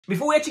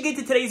Before we actually get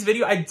to today's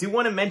video, I do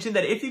want to mention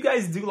that if you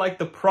guys do like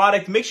the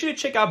product, make sure to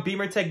check out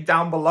BeamerTech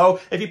down below.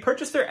 If you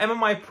purchase their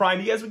MMI Prime,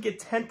 you guys would get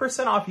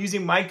 10% off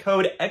using my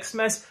code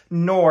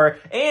XMESNOUR,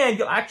 and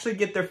you'll actually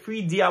get their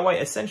free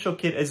DIY Essential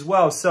Kit as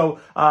well. So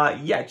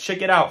yeah,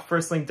 check it out.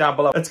 First link down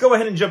below. Let's go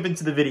ahead and jump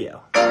into the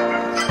video.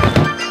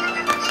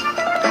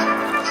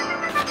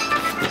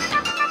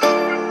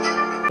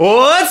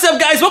 What's up,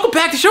 guys? Welcome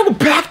back to the show. Welcome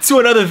back to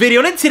another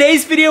video. And in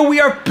today's video, we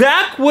are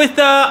back with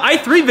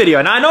i3 video.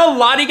 And I know a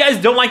lot of you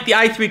guys don't like the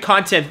i3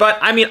 content, but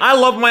I mean, I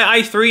love my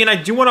i3 and I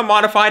do want to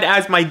modify it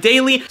as my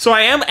daily. So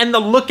I am on the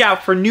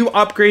lookout for new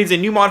upgrades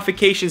and new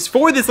modifications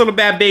for this little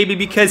bad baby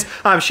because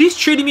she's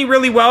treating me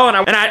really well.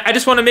 And I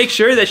just want to make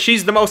sure that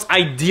she's the most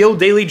ideal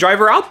daily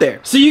driver out there.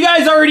 So you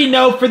guys already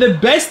know, for the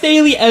best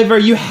daily ever,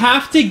 you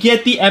have to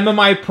get the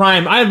MMI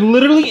Prime. I've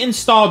literally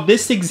installed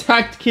this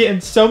exact kit in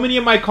so many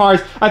of my cars.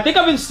 I think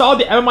I've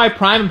installed the MMI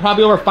Prime in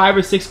probably over 5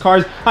 or 6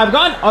 cars. I've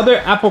gotten other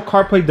Apple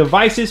CarPlay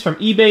devices from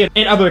eBay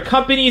and other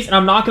companies, and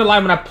I'm not gonna lie,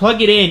 when I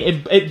plug it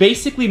in, it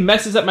basically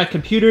messes up my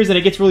computers and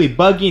it gets really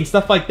buggy and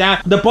stuff like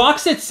that. The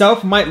box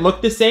itself might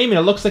look the same, and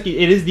it looks like it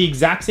is the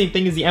exact same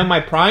thing as the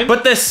MMI Prime,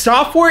 but the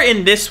software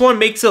in this one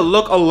makes it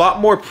look a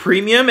lot more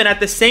premium, and at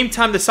the same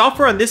time, the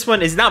software on this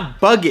one is not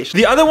buggish.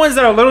 The other ones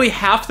that are literally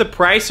half the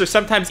price, or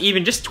sometimes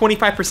even just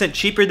 25%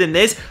 cheaper than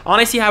this,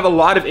 honestly have a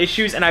lot of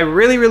issues, and I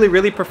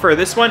really prefer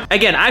this one.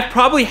 Again, I've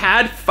probably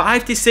had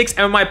 5 to 6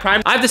 MMI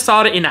Prime. I've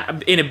installed it in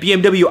a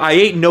BMW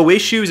i8, no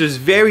issues. It was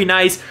very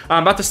nice.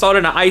 I'm about to install it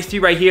in an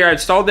i3 right here. I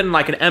installed it in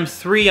like an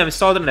M3. I've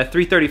installed it in a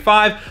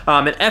 335,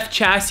 an F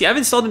chassis. I've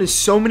installed it in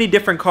so many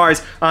different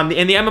cars, and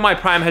the MMI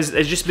Prime has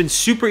just been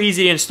super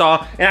easy to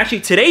install. And actually,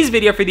 today's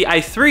video for the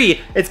i3,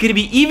 it's going to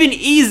be even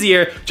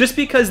easier just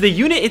because the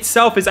unit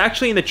itself is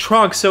actually in the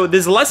trunk, so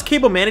there's less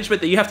cable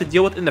management that you have to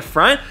deal with in the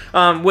front,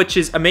 which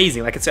is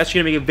amazing. Like, it's actually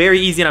going to make it very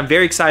easy, and I'm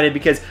very excited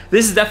because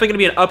this is definitely going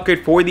to be an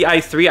upgrade for the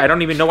i3. I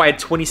don't even know why a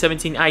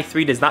 2017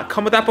 i3 does not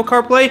come with Apple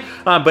CarPlay,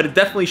 but it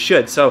definitely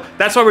should. So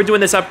that's why we're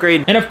doing this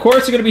upgrade. And of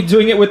course, we're going to be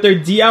doing it with their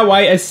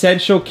DIY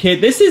Essential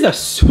Kit. This is a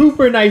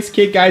super nice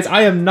kit, guys.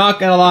 I am not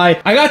going to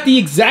lie. I got the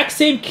exact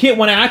same kit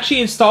when I actually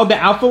installed the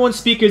Alpha 1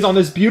 speakers on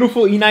this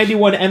beautiful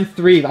E91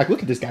 M3. Like,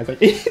 look at this, guys.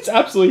 Like, it's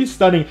absolutely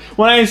stunning.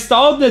 When I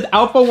installed the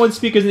Alpha 1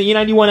 speakers in the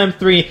E91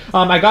 M3,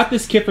 I got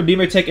this kit from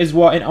BeamerTech as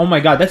well. And oh my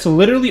God, that's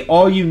literally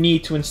all you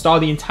need to install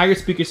the entire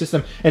speaker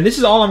system. And this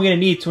is all I'm going to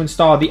need to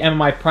install the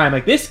MMI Prime.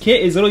 Like, this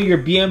kit is literally your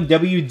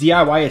BMW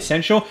DIY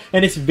Essential,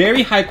 and it's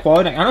very high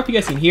quality. I don't know if you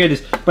guys can hear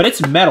this, but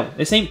it's metal.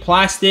 This ain't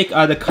plastic.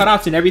 The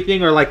cutouts and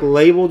everything are like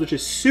labeled, which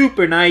is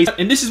super nice.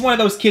 And this is one of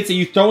those kits that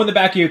you throw in the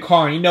back of your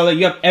car, and you know that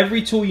you have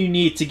every tool you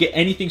need to get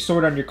anything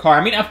sorted on your car.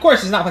 I mean, of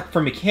course, it's not like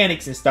for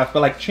mechanics and stuff,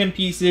 but like trim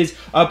pieces,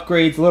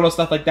 upgrades, little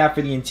stuff like that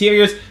for the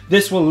interiors.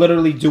 This will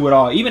literally do it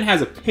all. It even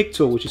has a pick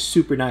tool, which is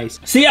super nice.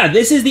 So yeah,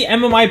 this is the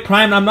MMI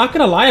Prime. I'm not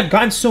gonna lie, I've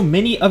gotten so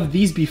many of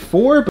these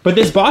before, but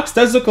this box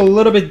does look a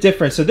little bit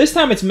different. So this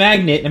time it's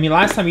magnet. I mean,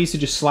 last time we used to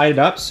just slide it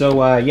up.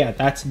 So yeah,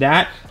 that's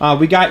that.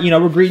 We got,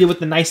 we're greeted with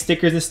the nice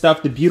stickers and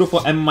stuff. The beautiful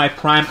MMI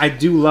Prime. I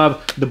do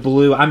love the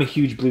blue. I'm a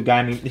huge blue guy.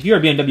 I mean, if you're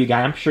a BMW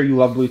guy, I'm sure you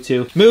love blue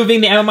too.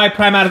 Moving the MMI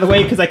Prime out of the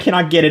way because I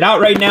cannot get it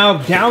out right now.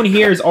 Down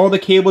here is all the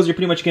cables you're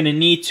pretty much going to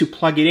need to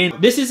plug it in.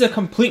 This is a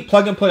complete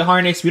plug and play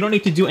harness. We don't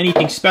need to do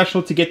anything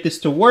special to get this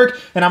to work.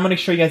 And I'm going to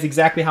show you guys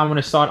exactly how I'm going to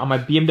install it on my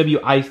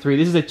BMW i3.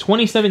 This is a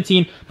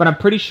 2017, but I'm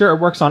pretty sure it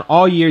works on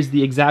all years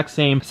the exact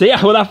same. So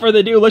yeah, without further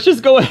ado, let's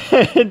just go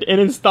ahead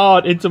and install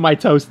it into my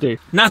toaster.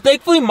 Now,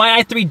 thankfully,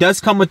 my i3 does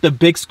come with the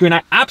big screen.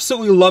 I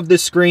absolutely love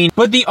this screen,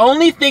 but the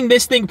only thing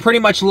this thing pretty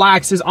much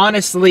lacks is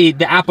honestly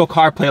the Apple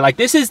CarPlay. Like,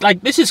 this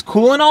is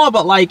cool and all,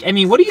 but like, I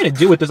mean, what are you gonna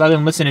do with this other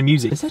than listen to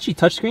music? Is that actually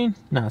touchscreen?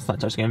 No, it's not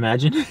touchscreen.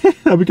 Imagine.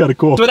 That'd be kind of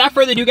cool. So without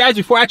further ado, guys,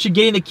 before actually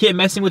getting the kit,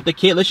 messing with the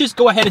kit, let's just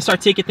go ahead and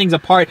start taking things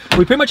apart.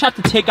 We pretty much have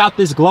to take out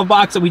this glove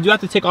box, and we do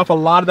have to take off a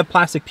lot of the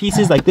plastic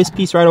pieces, like this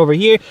piece right over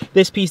here,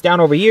 this piece down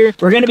over here.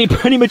 We're gonna be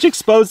pretty much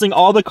exposing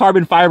all the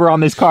carbon fiber on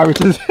this car,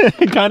 which is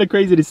kind of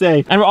crazy to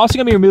say. And we're also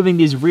gonna be removing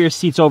these rear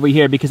seats over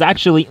here because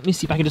actually, let me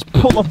see if I can just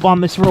pull up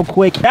on this real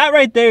quick. That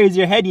right there is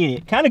your head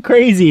unit. Kind of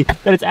crazy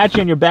that it's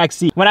actually on your back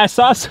seat. When I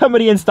saw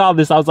somebody install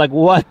this, I was like,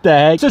 what the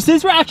heck? So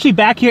since we're actually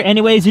back here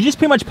anyways, you just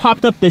pretty much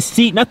popped up the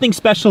seat. Nothing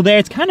special there.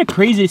 It's kind of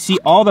crazy to see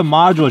all the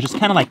modules just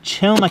kind of like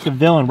chilling like a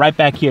villain right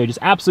back here. Just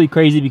absolutely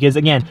crazy because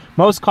again,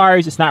 most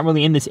cars, it's not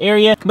really in this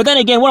area. But then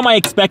again, what am I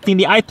expecting?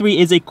 The i3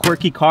 is a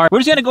quirky car. We're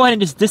just gonna go ahead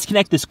and just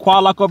disconnect this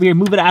quad lock over here,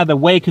 move it out of the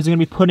way because we're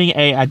gonna be putting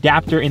a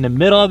adapter in the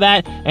middle of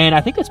that. And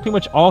I think that's pretty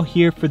much all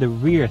here for the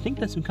rear. I think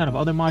that's some kind of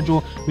other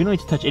module. We don't need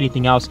to touch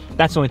anything else.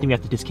 That's the only thing we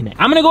have to disconnect.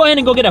 I'm gonna go ahead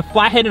and go get a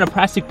flathead and a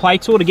plastic ply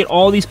tool to get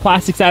all these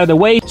plastics out of the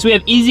way so we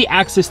have easy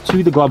access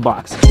to the glove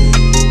box.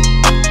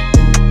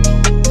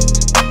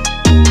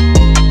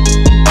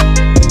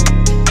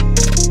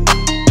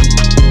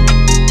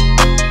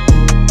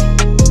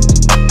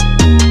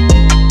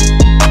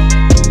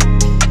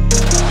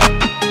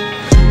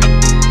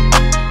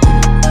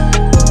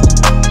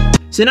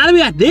 So now that we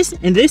got this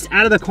and this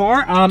out of the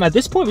car, at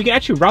this point we can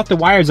actually route the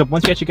wires up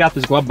once we actually got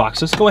this glove box.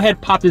 So let's go ahead,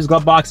 pop this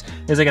glove box.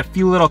 There's like a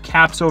few little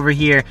caps over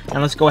here,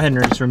 and let's go ahead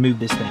and just remove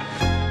this thing.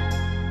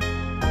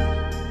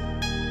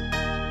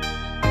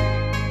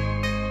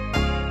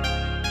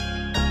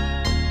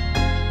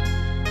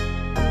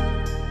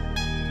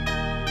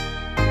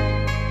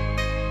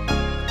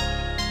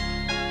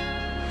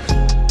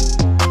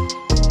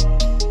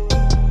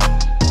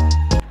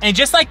 And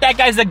just like that,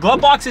 guys, the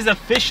glove box is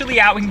officially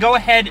out. We can go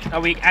ahead,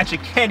 we actually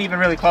can't even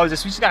really close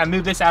this. We just gotta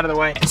move this out of the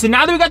way. So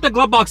now that we got the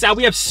glove box out,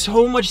 we have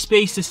so much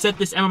space to set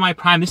this MMI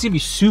Prime. This is gonna be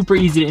super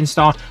easy to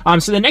install.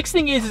 So the next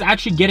thing is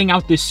actually getting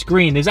out this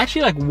screen. There's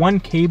actually like one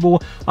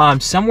cable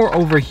somewhere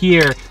over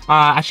here.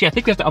 Actually, I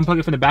think we have to unplug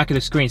it from the back of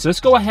the screen. So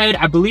let's go ahead.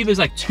 I believe there's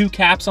like 2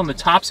 caps on the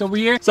tops over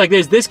here. It's like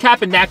there's this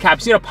cap and that cap.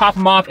 So you gotta pop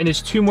them off, and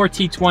there's 2 more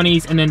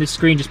T20s, and then the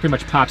screen just pretty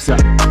much pops up.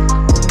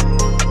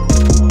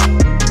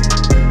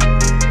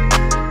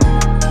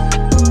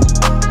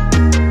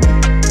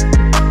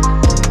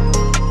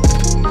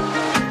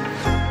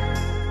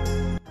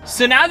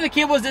 So now that the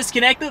cable is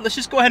disconnected, let's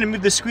just go ahead and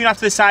move the screen off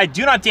to the side.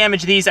 Do not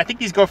damage these. I think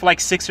these go for like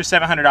 $600 or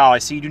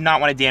 $700, so you do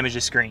not want to damage the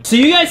screen. So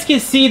you guys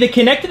can see the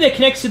connector that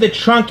connects to the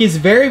trunk is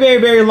very,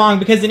 very, very long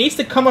because it needs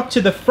to come up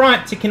to the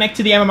front to connect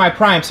to the MMI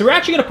Prime. So we're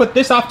actually gonna put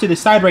this off to the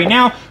side right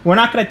now. We're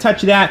not gonna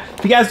touch that.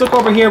 If you guys look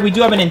over here, we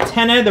do have an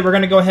antenna that we're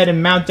gonna go ahead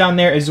and mount down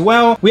there as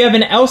well. We have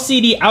an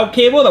LCD out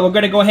cable that we're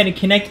gonna go ahead and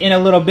connect in a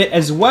little bit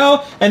as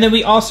well. And then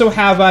we also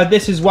have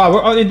this as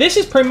well. This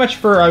is pretty much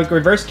for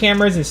reverse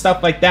cameras and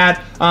stuff like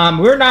that.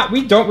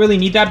 We don't really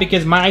need that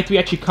because my i3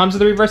 actually comes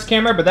with a reverse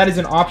camera, but that is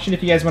an option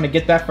if you guys want to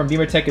get that from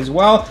VimerTech as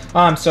well.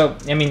 So,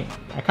 I mean,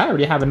 I kind of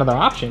already have another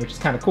option, which is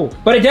kind of cool.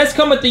 But it does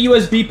come with the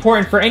USB port,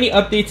 and for any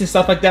updates and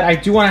stuff like that, I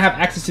do want to have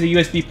access to the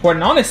USB port.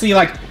 And honestly,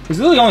 like, there's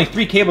literally only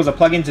 3 cables that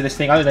plug into this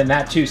thing other than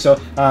that too. So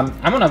I'm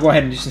gonna go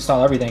ahead and just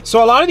install everything.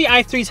 So a lot of the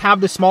i3s have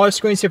the smaller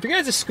screen. So if your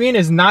guys' screen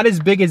is not as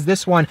big as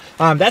this one,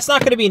 that's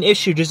not gonna be an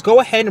issue. Just go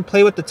ahead and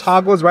play with the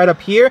toggles right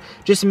up here.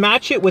 Just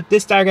match it with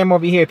this diagram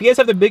over here. If you guys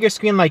have the bigger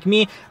screen like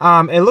me,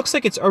 it looks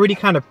like it's already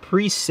kind of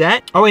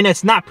preset. Oh wait, no,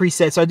 it's not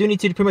preset. So I do need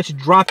to pretty much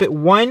drop it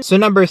 1. So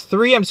number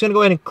 3, I'm just gonna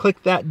go ahead and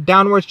click that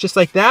downwards just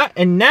like that.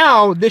 And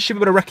now this should be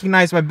able to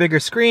recognize my bigger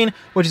screen,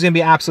 which is gonna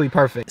be absolutely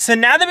perfect. So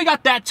now that we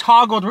got that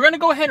toggled, we're gonna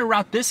go ahead and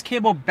route this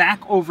cable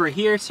back over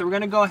here. So we're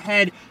gonna go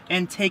ahead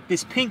and take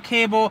this pink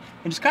cable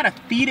and just kind of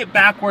feed it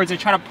backwards and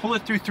try to pull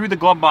it through the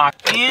glove box.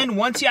 And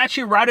once you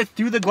actually route it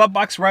through the glove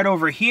box right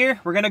over here,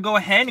 we're gonna go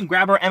ahead and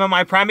grab our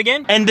MMI Prime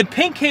again. And the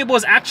pink cable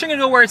is actually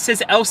gonna go where it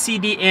says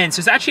LCD in. So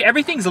it's actually,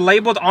 everything's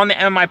labeled on the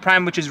MMI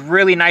Prime, which is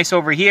really nice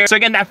over here. So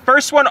again, that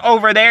first one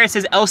over there, it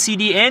says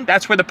LCD in,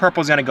 that's where the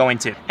purple is gonna go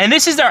into. And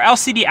this is our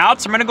LCD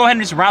out, so I'm gonna go ahead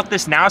and just route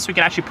this now so we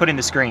can actually put in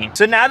the screen.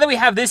 So now that we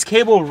have this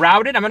cable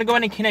routed, I'm gonna go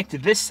ahead and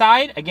connect this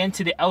side again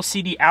to the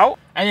LCD out,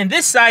 and then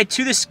this side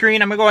to the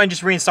screen. I'm gonna go ahead and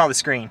just reinstall the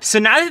screen. So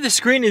now that the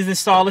screen is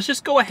installed, let's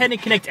just go ahead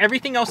and connect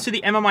everything else to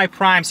the MMI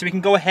Prime so we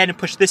can go ahead and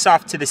push this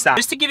off to the side.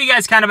 Just to give you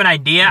guys kind of an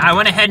idea, I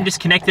went ahead and just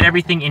connected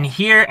everything in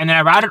here, and then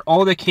I routed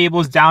all the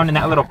cables down in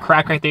that little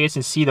crack right there. You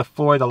can see the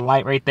floor, the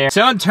light right there.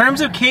 So in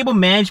terms of cable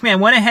management, I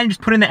went ahead and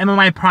just put in the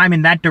MMI Prime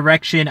in that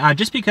direction,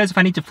 just because if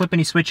I need to flip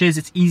any switches,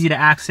 it's easy to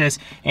access.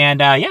 And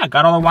yeah,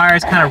 got all the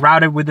wires kind of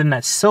routed within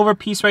that silver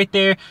piece right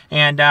there.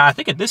 And I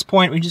think at this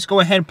point, we just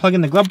go ahead and plug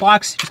in the glove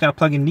box. Just gotta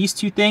plug in these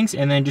 2 things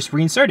and then just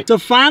reinsert it. So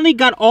finally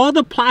got all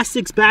the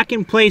plastics back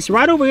in place.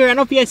 Right over here, I don't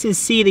know if you guys can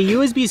see, the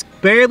USB is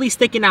barely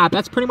sticking out.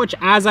 That's pretty much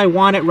as I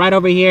want it right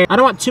over here. I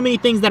don't want too many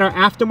things that are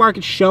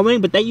aftermarket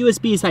showing, but that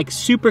USB is like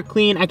super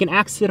clean. I can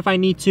access it if I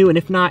need to, and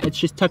if not, it's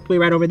just tucked away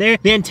right over there.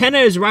 The antenna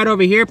is right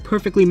over here,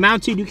 perfectly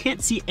mounted. You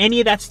can't see any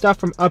of that stuff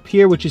from up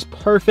here, which is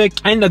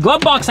perfect. And the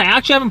glove box, I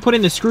actually haven't put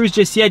in the screws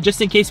just yet,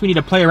 just in case we need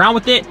to play around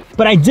with it,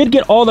 but I did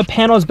get all the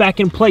panels back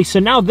in place. So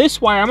now this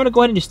wire, I'm gonna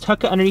go ahead and just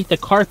tuck it underneath the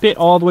carpet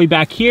all the way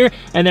back here,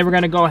 and then we're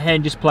gonna go ahead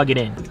and just plug it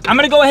in. I'm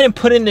gonna go ahead and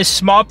put in this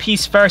small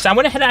piece first. I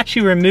went ahead and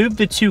actually remove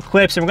the 2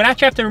 clips, and we're gonna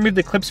actually have to remove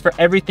the clips for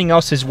everything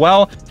else as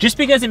well, just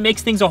because it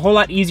makes things a whole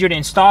lot easier to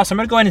install. So I'm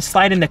gonna go ahead and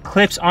slide in the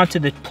clips onto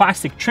the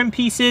plastic trim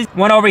pieces,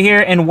 1 over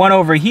here and 1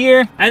 over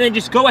here, and then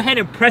just go ahead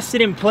and press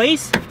it in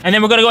place. And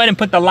then we're gonna go ahead and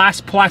put the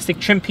last plastic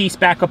trim piece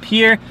back up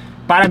here.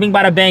 Bada bing,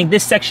 bada bang,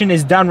 this section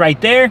is done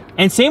right there.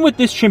 And same with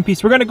this trim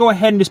piece, we're gonna go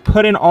ahead and just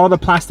put in all the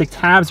plastic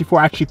tabs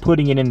before actually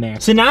putting it in there.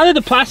 So now that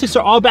the plastics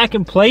are all back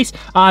in place,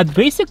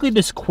 basically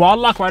this quad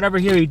lock right over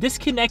here, we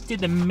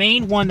disconnected the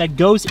main one that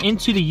goes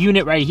into the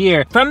unit right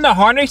here. From the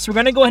harness, we're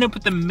gonna go ahead and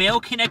put the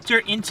male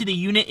connector into the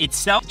unit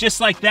itself,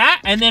 just like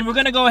that. And then we're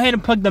gonna go ahead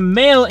and plug the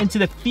male into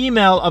the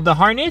female of the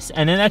harness,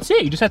 and then that's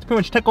it. You just have to pretty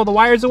much tuck all the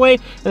wires away,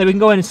 and then we can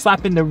go ahead and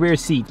slap in the rear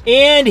seat.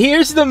 And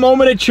here's the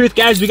moment of truth,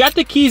 guys. We got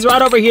the keys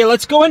right over here.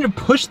 Let's go ahead and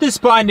push this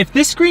button. If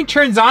this screen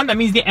turns on, that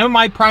means the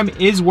MMI Prime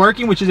is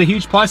working, which is a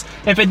huge plus.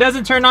 If it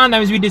doesn't turn on, that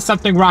means we did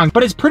something wrong.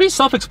 But it's pretty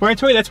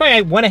self-explanatory. That's why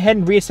I went ahead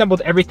and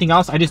reassembled everything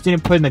else. I just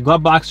didn't put it in the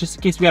glove box just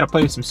in case we got to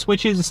play with some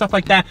switches and stuff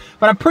like that.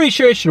 But I'm pretty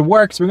sure it should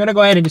work. So we're going to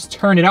go ahead and just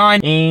turn it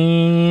on.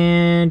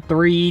 And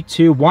 3,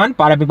 2, 1.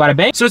 Bada bing, bada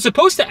bang. So it's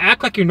supposed to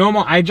act like your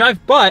normal iDrive,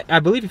 but I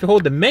believe if you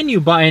hold the menu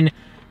button,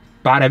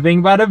 bada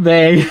bing, bada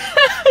bang.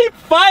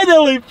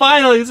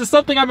 Finally, this is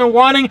something I've been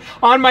wanting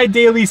on my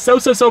daily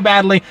so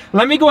badly.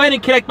 Let me go ahead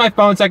and connect my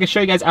phone so I can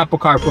show you guys Apple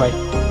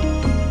CarPlay.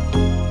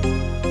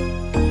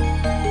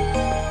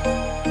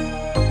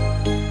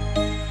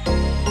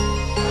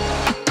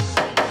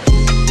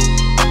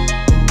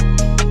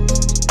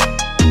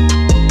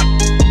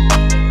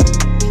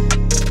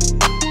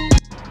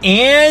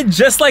 And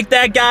just like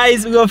that,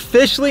 guys, we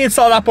officially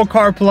installed Apple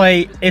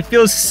CarPlay. It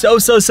feels so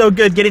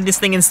good getting this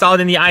thing installed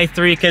in the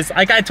i3 because,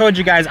 like I told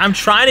you guys, I'm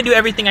trying to do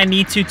everything I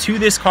need to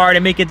this car to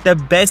make it the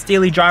best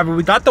daily driver.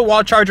 We got the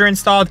wall charger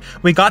installed.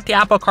 We got the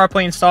Apple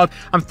CarPlay installed.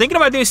 I'm thinking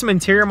about doing some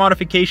interior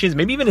modifications,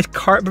 maybe even a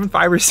carbon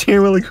fiber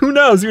steering wheel. Like, who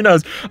knows?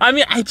 I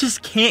mean, I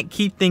just can't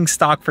keep things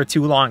stock for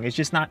too long. It's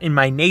just not in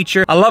my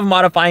nature. I love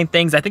modifying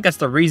things. I think that's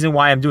the reason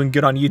why I'm doing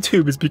good on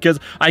YouTube, is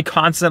because I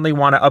constantly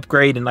want to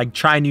upgrade and like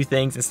try new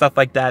things and stuff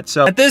like that.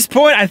 So at this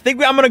point, I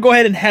think I'm gonna go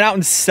ahead and head out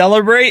and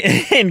celebrate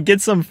and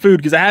get some food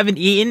because I haven't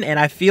eaten, and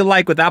I feel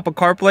like with Apple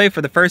CarPlay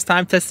for the first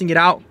time testing it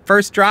out,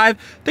 first drive,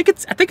 I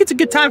think it's a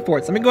good time for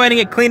it. So let me go ahead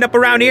and get cleaned up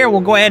around here.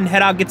 We'll go ahead and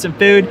head out, get some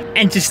food,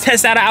 and just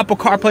test out Apple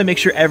CarPlay, make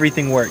sure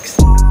everything works.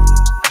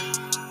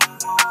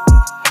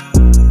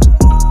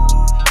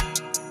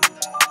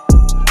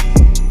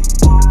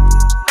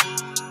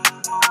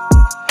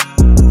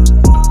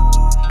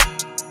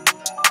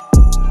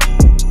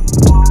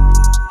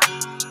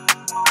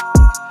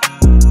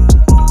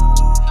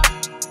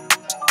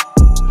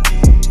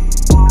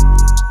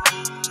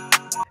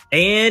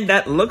 And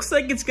that looks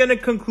like it's gonna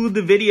conclude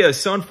the video.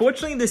 So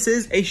unfortunately, this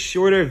is a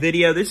shorter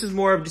video. This is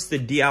more of just a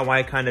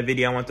DIY kind of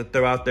video I want to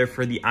throw out there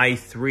for the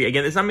i3.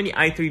 Again, there's not many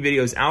i3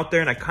 videos out there,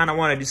 and I kind of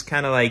want to just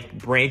kind of like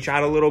branch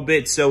out a little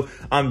bit. So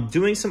I'm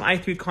doing some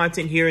i3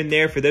 content here and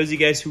there. For those of you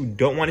guys who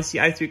don't want to see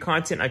i3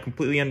 content, I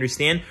completely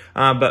understand.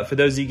 But for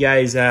those of you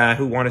guys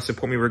who want to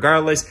support me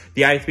regardless,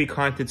 the i3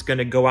 content's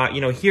gonna go out,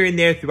 here and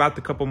there throughout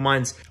the couple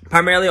months.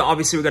 Primarily,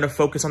 obviously, we're gonna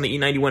focus on the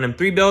E91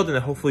 M3 build and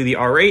then hopefully the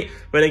R8.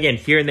 But again,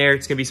 here and there,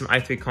 it's gonna be some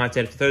i3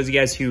 content. For those of you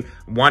guys who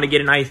want to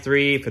get an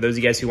i3, for those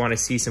of you guys who want to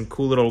see some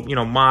cool little,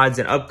 mods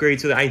and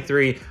upgrades to the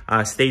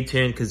i3, stay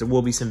tuned because there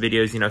will be some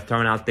videos,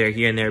 thrown out there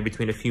here and there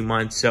between a few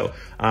months. So,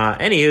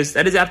 anyways,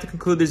 that is have to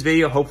conclude this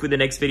video. Hopefully, the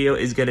next video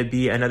is going to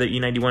be another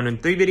E91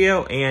 M3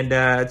 video, and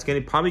it's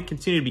going to probably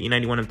continue to be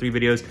E91 M3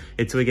 videos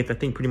until we get that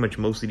thing pretty much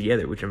mostly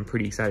together, which I'm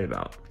pretty excited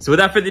about. So,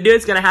 without further ado,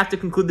 it's going to have to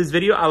conclude this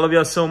video. I love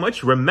y'all so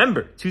much.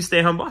 Remember to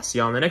stay humble. See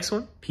y'all on the next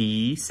one.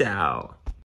 Peace out.